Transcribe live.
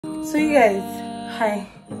So you guys, hi,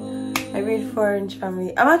 my beautiful orange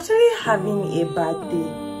family. I'm actually having a bad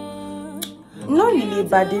day. Not really a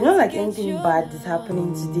bad day, not like anything bad is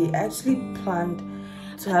happening today. I actually planned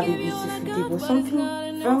to have a beautiful day, but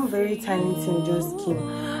something from very tiny thing just came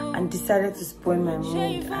and decided to spoil my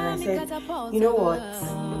mood. And I said, you know what?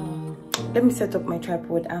 Let me set up my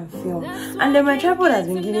tripod and film. And then my tripod has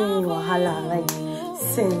been giving me wahala like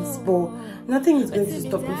since, but nothing is going to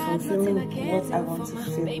stop me from filming what I want to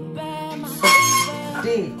film.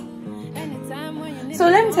 So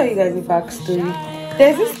let me tell you guys a backstory.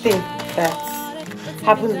 There's this thing that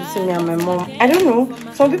happens between me and my mom. I don't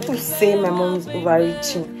know. Some people say my mom is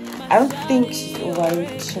overreaching. I don't think she's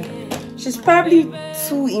overreaching. She's probably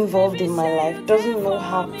too involved in my life. Doesn't know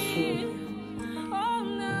how to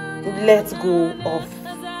let go of,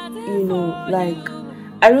 you know, like,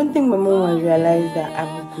 I don't think my mom will realize that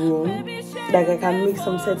I'm grown, like I can make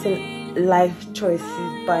some certain life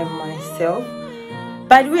choices by myself.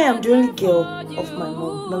 By the way, I'm the only girl of my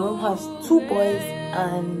mom. My mom has 2 boys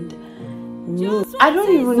and me. I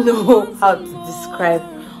don't even know how to describe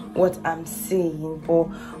what I'm saying, but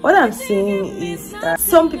what I'm saying is that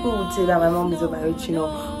some people would say that my mom is overreaching or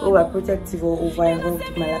overprotective or over-involved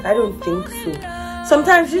in my life. I don't think so.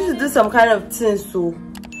 Sometimes she used to do some kind of thing, so,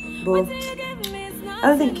 but I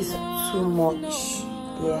don't think it's too much.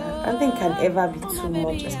 Yeah, I don't think it can ever be too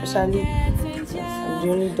much, especially yes, I'm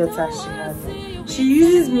the only daughter she has. She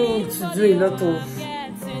uses me to do a lot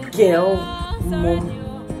of girl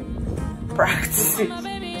mom practices.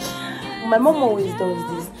 My mom always does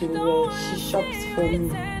this thing where she shops for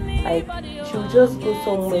me. Like, she'll just go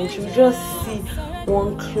somewhere, she'll just see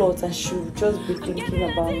one cloth and she'll just be thinking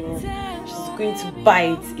about me. She's going to buy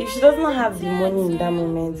it. If she doesn't have the money in that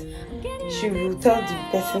moment, she will tell the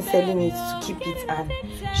person selling it to keep it and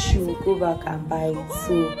she will go back and buy it.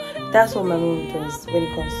 So that's what my mom does when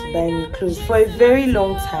it comes to buying me clothes. For a very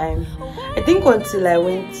long time, I think until I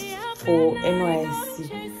went for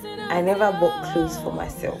NYSC, I never bought clothes for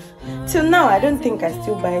myself. Till now, I don't think I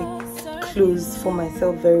still buy clothes for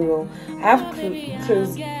myself very well. I have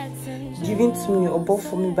clothes given to me or bought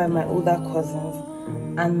for me by my older cousins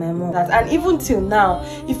and my mom. And even till now,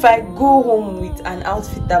 if I go home with an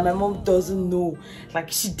outfit that my mom doesn't know,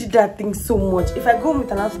 like she did that thing so much, if I go home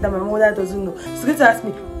with an outfit that my mother doesn't know, she's going to ask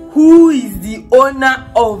me, who is the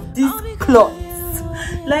owner of these clothes?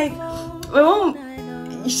 Like, my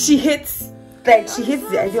mom, she hates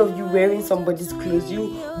the idea of you wearing somebody's clothes,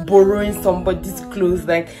 you borrowing somebody's clothes.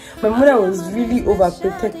 Like, my mother was really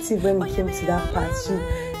overprotective when it came to that part. She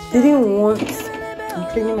didn't want,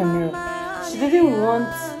 I'm cleaning my mirror. She didn't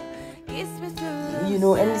want, you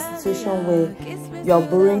know, any situation where you're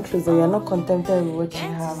borrowing clothes or you're not contented with what you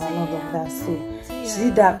have and all of that. So she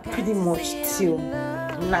did that pretty much till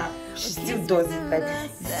now. She still does it. Like,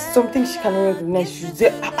 it's something she cannot recognize. She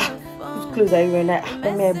say, which clothes are you wearing?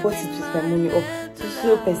 Mommy, I bought it with my money. Or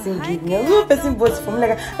so person gave me. So person bought it for me.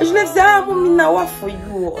 Like, I should have said, mommy, now what for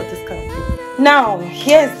you? Or this kind of thing. Now,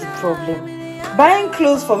 here's the problem. Buying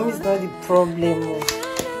clothes for me is not the problem.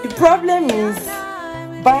 The problem is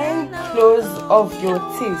buying clothes of your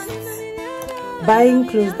taste. Buying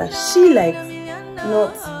clothes that she likes,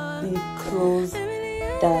 not the clothes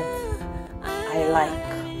that I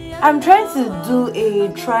like. I'm trying to do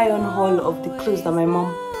a try-on haul of the clothes that my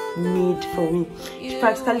mom made for me. She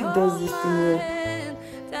practically does this thing where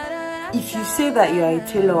if you say that you are a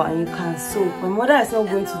tailor and you can sew, my mother is not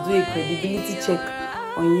going to do a credibility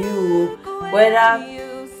check on you, whether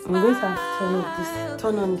I'm going to have to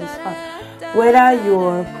turn on this fan, whether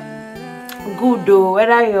you're good or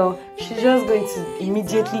whether you're, she's just going to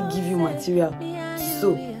immediately give you material to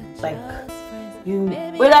sew. Like, you,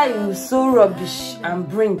 whether you sew rubbish and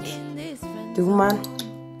bring, the woman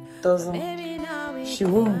doesn't, she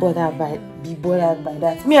won't be bothered by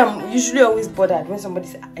that. Me, I'm usually always bothered when somebody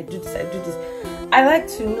says, I do this. I like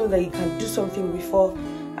to know that you can do something before.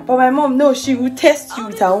 But my mom, no, she will test you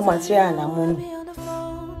with her own material and her money.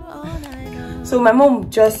 So my mom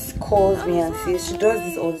just calls me and says, she does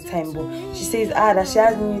this all the time, but she says that she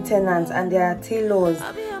has new tenants and they are tailors,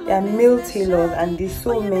 they are male tailors and they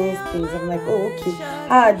sew many things. I'm like, oh, okay.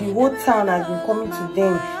 The whole town has been coming to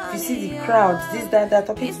them. If you see the crowds, this, that, they're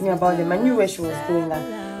talking to me about them. I knew where she was going,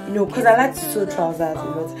 and you know, because I like to sew trousers a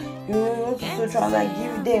lot. You know, to sew trousers,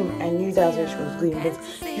 give them. I knew that's where she was going, but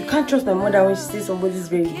you can't trust my mother when she says somebody's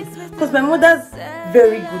very good, because my mother's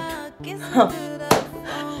very good.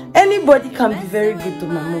 Anybody can be very good to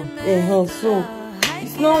my mom. So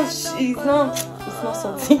it's not something you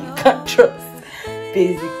can trust,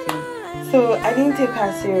 basically. So I didn't take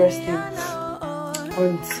her seriously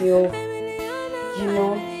until, you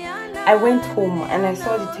know, I went home and I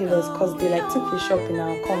saw the tailors because they like took the shop in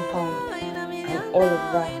our compound and all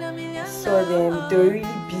of that. I saw them, they were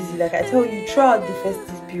really busy. Like I tell you, throughout the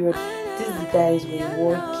festive period, these guys were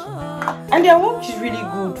working. And their work is really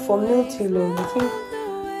good for male tailors. I think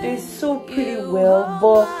they sew pretty well,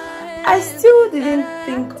 but I still didn't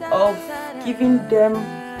think of giving them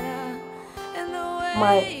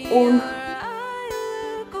my own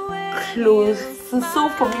clothes to sew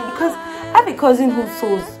for me, because I have a cousin who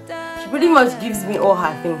sews. She pretty much gives me all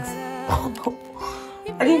her things.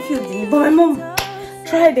 I didn't feel the need, but my mom,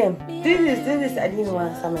 try them. Do this. I didn't want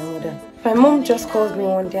to answer my mother. My mom just called me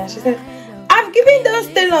one day and she said, I've given those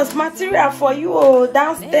tailors material for you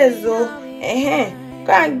downstairs. Go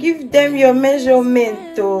and give them your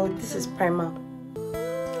measurement. This is primer.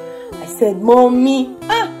 I said, Mommy,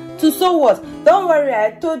 to sew what? Don't worry,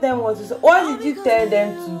 I told them what to sew. What did you tell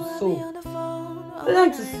them to sew? I told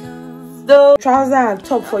them to sew trouser and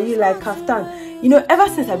top for you like kaftan. You know, ever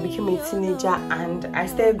since I became a teenager and I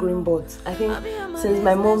started growing butts, I think since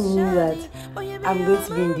my mom knew that I'm going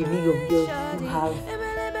to be in the league of girls who have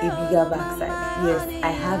a bigger backside. Yes, I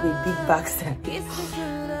have a big backside.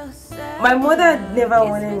 My mother never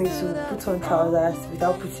wanted me to put on trousers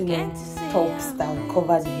without putting on tops that would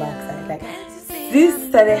cover the backside. Like, this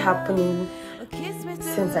started happening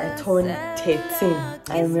since I turned 13.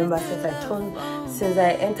 I remember since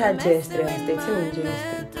I entered JS3, I was 13 in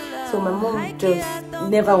JS3. So my mom just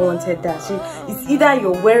never wanted that. It's either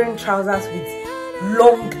you're wearing trousers with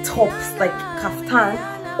long tops like kaftan,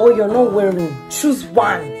 or you're not wearing. Choose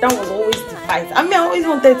one. That was always the fight. I mean, I always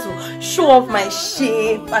wanted to show off my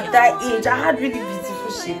shape at that age. I had really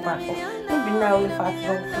beautiful shape back then. Maybe now if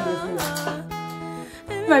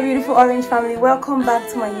my beautiful orange family, welcome back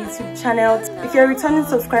to my YouTube channel. If you're a returning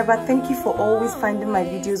subscriber, thank you for always finding my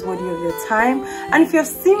videos worthy of your time. And if you're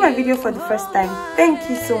seeing my video for the first time, thank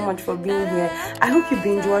you so much for being here. I hope you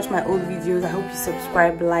binge watch my old videos. I hope you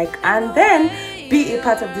subscribe, like, and then be a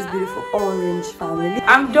part of this beautiful orange family.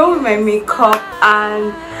 I'm done with my makeup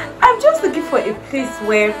and I'm just looking for a place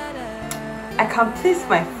where I can place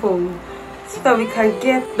my phone so that we can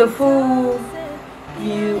get the full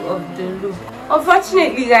view of the look.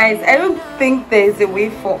 Unfortunately, guys, I don't think there's a way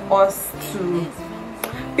for us to,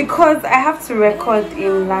 because I have to record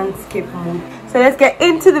in landscape mode. So let's get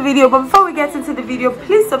into the video. But before we get into the video,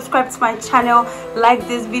 please subscribe to my channel, like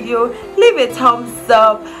this video, leave a thumbs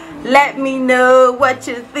up. Let me know what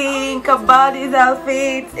you think about these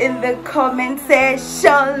outfits in the comment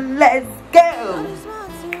section. Let's go.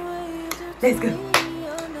 Let's go.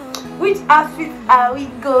 Which outfit are we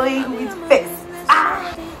going with first?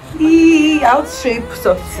 I'll show you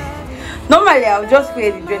something. Normally, I'll just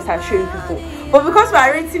wear the dress and show you people. But because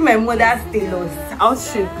we're renting my mother's tailors, I'll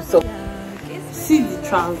show you something. See the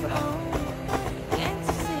trouser.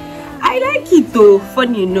 I like it though,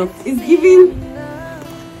 funny enough. It's giving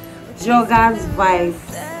joggers vibes.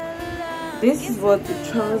 This is what the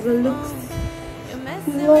trouser looks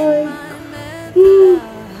like.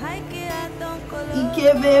 You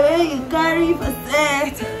carry for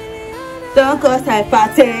set. Don't cause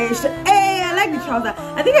hypertension. Hey, I like the trouser.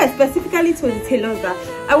 I think I specifically told the tailors that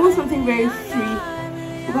I want something very free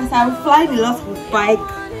because I'm flying a lot with bike,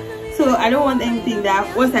 so I don't want anything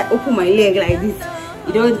that once I open my leg like this,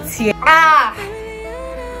 you don't tear.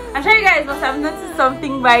 I'm sure you guys must have noticed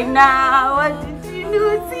something by now. What did you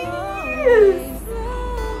notice?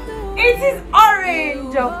 It is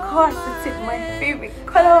orange, of course. It's my favorite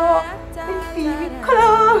color.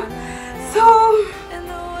 So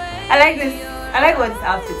I like this. I like what this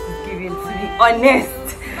outfit is giving, to be honest.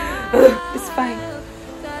 It's fine.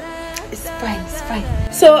 It's fine. It's fine.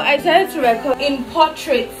 So I decided to record in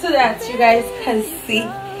portrait so that you guys can see,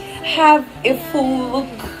 have a full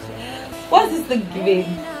look. What's this look giving?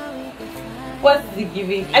 What's the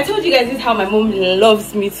giving? I told you guys this is how my mom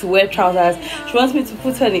loves me to wear trousers. She wants me to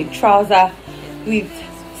put on a trouser with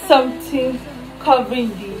something covering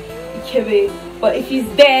the ikebe. But if it's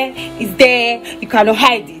there. You cannot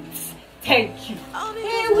hide it. Thank you.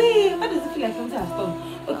 Hey, wait. Why does it feel like something has done?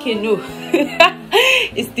 Okay, no.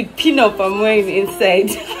 It's the pin-up I'm wearing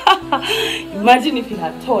inside. Imagine if it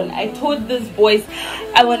had torn. I told these boys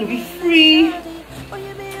I want to be free.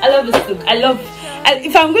 I love this look.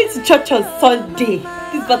 If I'm going to church on Sunday,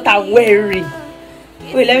 this is what I'm wearing.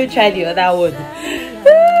 Wait, let me try the other one.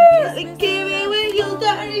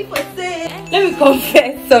 Let me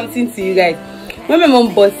confess something to you guys. When my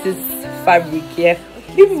mom bought this fabric here,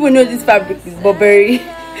 you people know this fabric is Burberry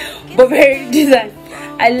design.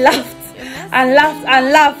 I laughed and laughed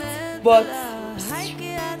and laughed, but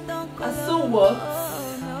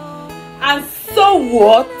and so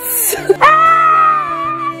what?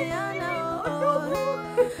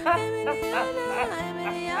 No,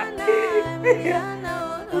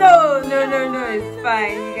 it's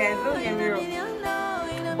fine. You guys don't get me wrong.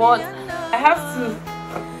 But I have to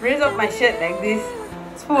raise up my shirt like this,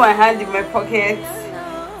 put my hand in my pocket,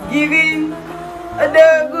 giving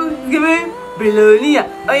Belonia,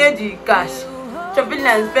 cash, shopping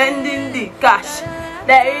and spending the cash.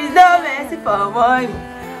 There is no mercy for money.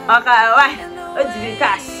 Okay, why? What's the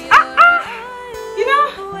cash? You know,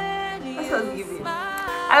 that's what I was giving.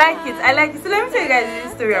 I like it. So let me tell you guys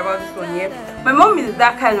this story about this one here. My mom is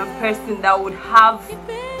that kind of person that would have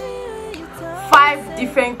 5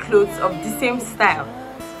 different clothes of the same style,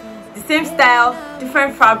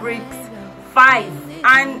 different fabrics, 5.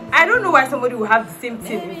 And I don't know why somebody would have the same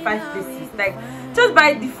thing in 5 places. Like, just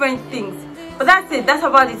buy different things. But that's it. That's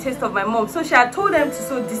about the taste of my mom. So she had told them to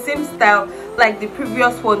sew the same style like the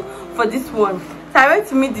previous one for this one. So I went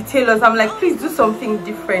to meet the tailors. I'm like, please do something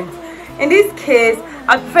different. In this case,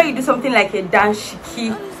 I prefer you do something like a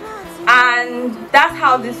danshiki. And that's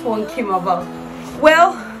how this one came about.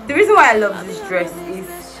 Well, the reason why I love this dress is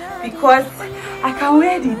because I can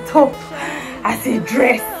wear the top as a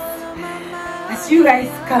dress. As you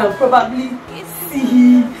guys can probably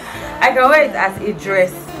see, I can wear it as a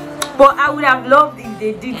dress. But I would have loved if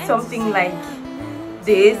they did something like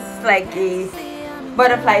this, like a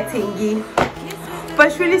butterfly thingy. But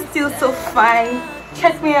it's really still so fine.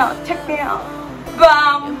 Check me out.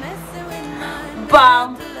 Bam,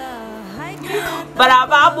 bam, bada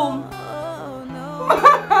ba boom.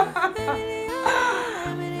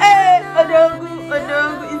 Hey, Odogu,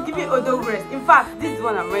 it's giving Odogu rest. In fact, this is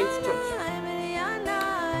one I'm wearing to church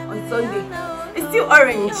on Sunday. It's still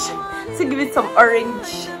orange, so give it some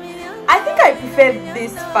orange. I think I prefer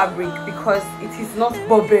this fabric because it is not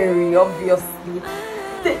Burberry, obviously.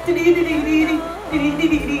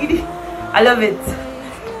 I love it.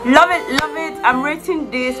 I'm rating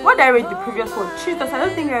this. What did I rate the previous one? Jesus, I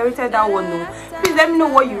don't think I rated that one. No. Please let me know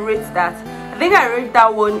what you rate that. I think I rate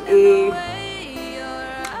that one a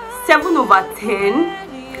 7/10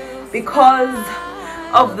 because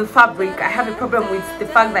of the fabric. I have a problem with the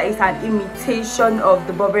fact that it's an imitation of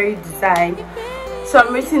the Burberry design. So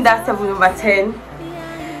I'm rating that 7/10.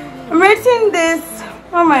 I'm rating this.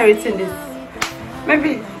 How am I rating this?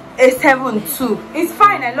 Maybe a 7.2. It's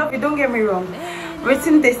fine. I love it. Don't get me wrong. I'm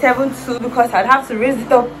rating the 7.2 because I'd have to raise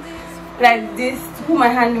it up like this to put my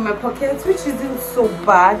hand in my pocket, which isn't so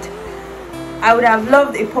bad. I would have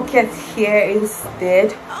loved a pocket here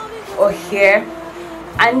instead, or here,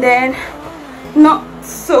 and then not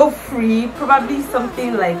so free. Probably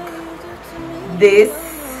something like this.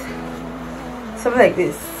 Something like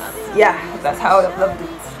this. Yeah, that's how I would have loved it.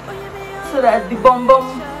 So that the bum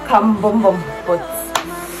can bum. But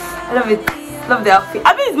I love it. Love the outfit.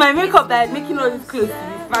 I mean, it's my makeup that is making all these clothes to be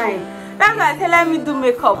fine. That's why they're telling me do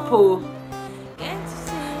makeup. Oh,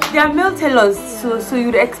 they are male tailors, so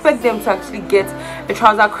you'd expect them to actually get the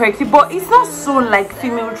trouser correctly. But it's not sewn like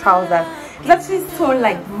female trousers. It's actually sewn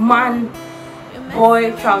like man,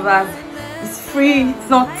 boy trousers. It's free. It's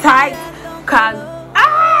not tight.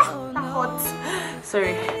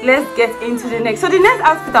 Sorry, let's get into the next. So the next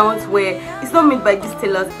outfit I want to wear is not made by these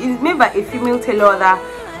tailors. It's made by a female tailor that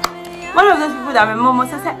one of those people that my mom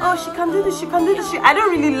must have said, oh, she can do this. I don't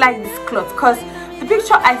really like this cloth because the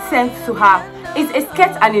picture I sent to her is a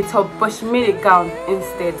skirt and a top, but she made a gown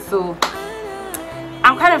instead. So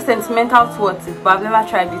I'm kind of sentimental towards it, but I've never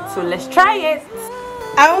tried it, so let's try it.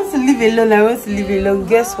 I want to live alone.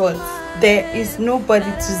 Guess what? There is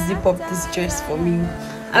nobody to zip up this dress for me.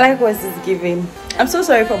 I like what it's giving. I'm so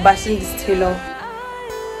sorry for bashing this tailor.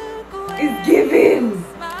 It's giving.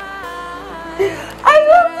 I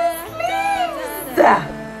love the sleeves.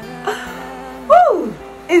 Oh,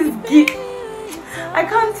 it's giving. I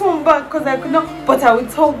can't turn back because I could not, but I will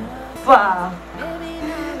turn back.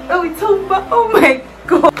 Oh my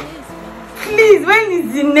god. Please, when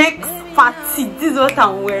is the next party? This is what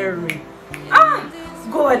I'm wearing.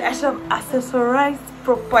 God, I should have accessorized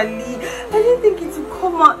properly. I didn't think it would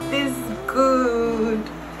come out this good.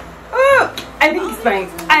 I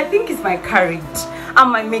think it's my courage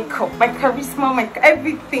and my makeup, my charisma, my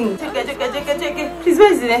everything. Please,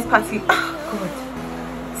 where is the next party? God.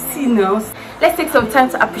 See now. Let's take some time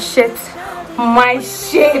to appreciate my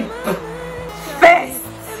shape first.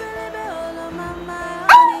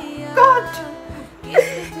 God.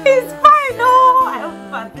 It's fine. No, I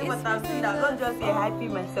hope I see what I'm seeing. I'm not just here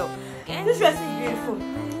hyping myself. This dress is beautiful.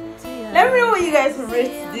 Let me know what you guys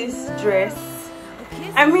rate this dress.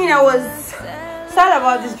 I mean, I was sad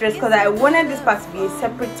about this dress because I wanted this part to be a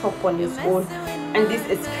separate top on its own and this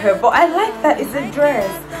is skirt, but I like that it's a dress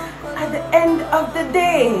at the end of the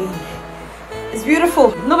day. It's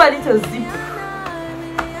beautiful. Nobody to zip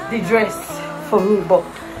the dress for me, but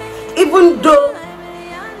even though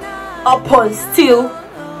upon still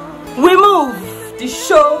we move, the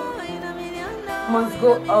show must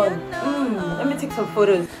go on. Let me take some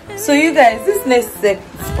photos. So you guys, this next set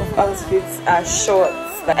of outfits are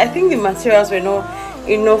shorts. I think the materials were not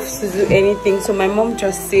enough to do anything, so my mom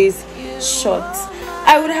just says shorts.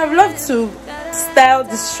 I would have loved to style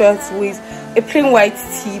this shirt with a plain white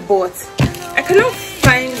tee, but I cannot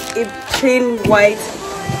find a plain white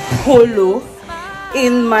polo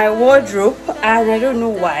in my wardrobe, and I don't know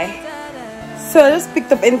why. So I just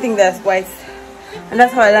picked up anything that's white, and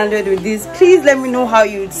that's how I landed with this. Please let me know how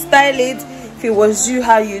you'd style it. If it was you,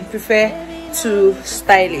 how you'd prefer to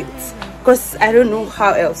style it, because I don't know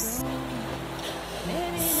how else.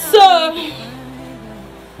 So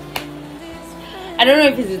I don't know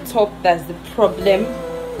if it's the top that's the problem,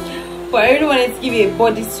 but I really wanted to give you a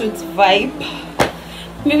bodysuit vibe.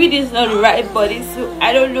 Maybe this is not the right bodysuit,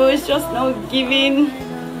 I don't know, it's just not giving.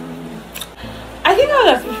 I think I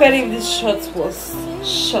would have preferred if this shirt was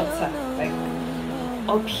shorter, like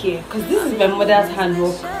up here, because this is my mother's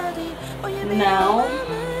handwork. Now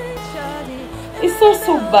it's not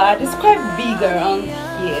so bad, it's quite big around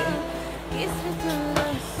here.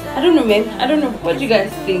 I don't know, man. I don't know. What do you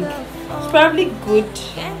guys think? It's probably good,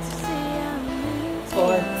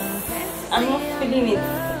 but I'm not feeling it.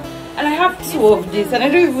 And I have two of this, and I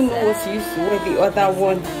don't even know what to use to wear the other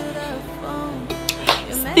one.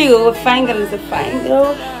 Still, a fine girl is a fine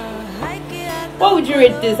girl. What would you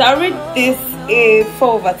rate this? I'll rate this a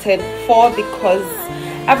 4/10. 4 because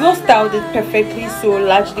I've not styled it perfectly, so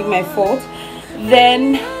largely my fault.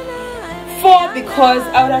 Then 4 because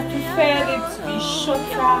I would have preferred it to be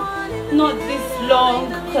shorter, not this long,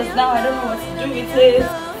 because now I don't know what to do with it.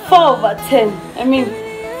 4/10. I mean,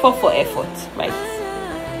 4 for effort, right?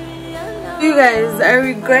 You guys, I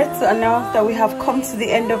regret to announce that we have come to the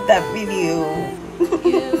end of that video.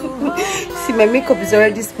 See, my makeup is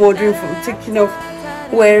already smoldering from taking off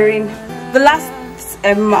wearing. The last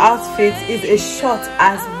outfit is a short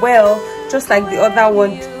as well, just like the other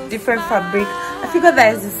one, different fabric. I figured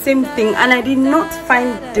that is the same thing, and I did not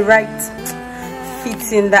find the right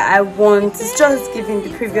fitting that I want. It's just giving the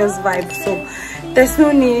previous vibe, so there's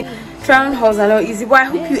no need. Trying hauls are not easy, but I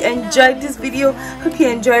hope you enjoyed this video. Hope you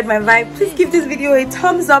enjoyed my vibe. Please give this video a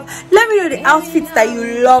thumbs up. Let me know the outfits that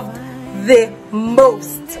you loved the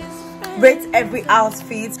most. Rate every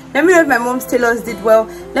outfit. Let me know if my mom's tailors did well.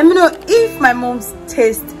 Let me know if my mom's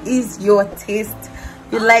taste is your taste,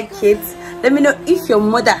 you like it. Let me know if your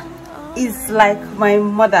mother is like my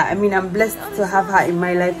mother. I mean, I'm blessed to have her in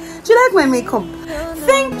my life. Do you like my makeup?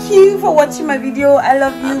 Thank you for watching my video. I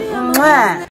love you. Mwah.